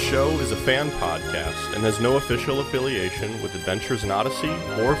 This show is a fan podcast and has no official affiliation with Adventures in Odyssey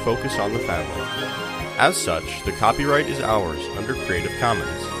or focus on the family. As such, the copyright is ours under Creative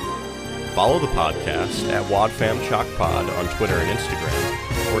Commons. Follow the podcast at WadFamChalkPod on Twitter and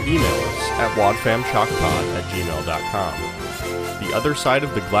Instagram, or email us at wadfamchalkpod@gmail.com. The Other Side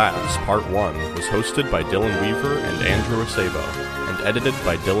of the Glass, Part 1, was hosted by Dylan Weaver and Andrew Acebo, and edited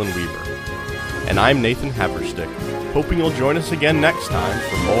by Dylan Weaver. And I'm Nathan Haverstick, hoping you'll join us again next time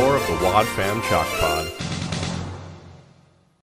for more of the WadFam Chalk Pod.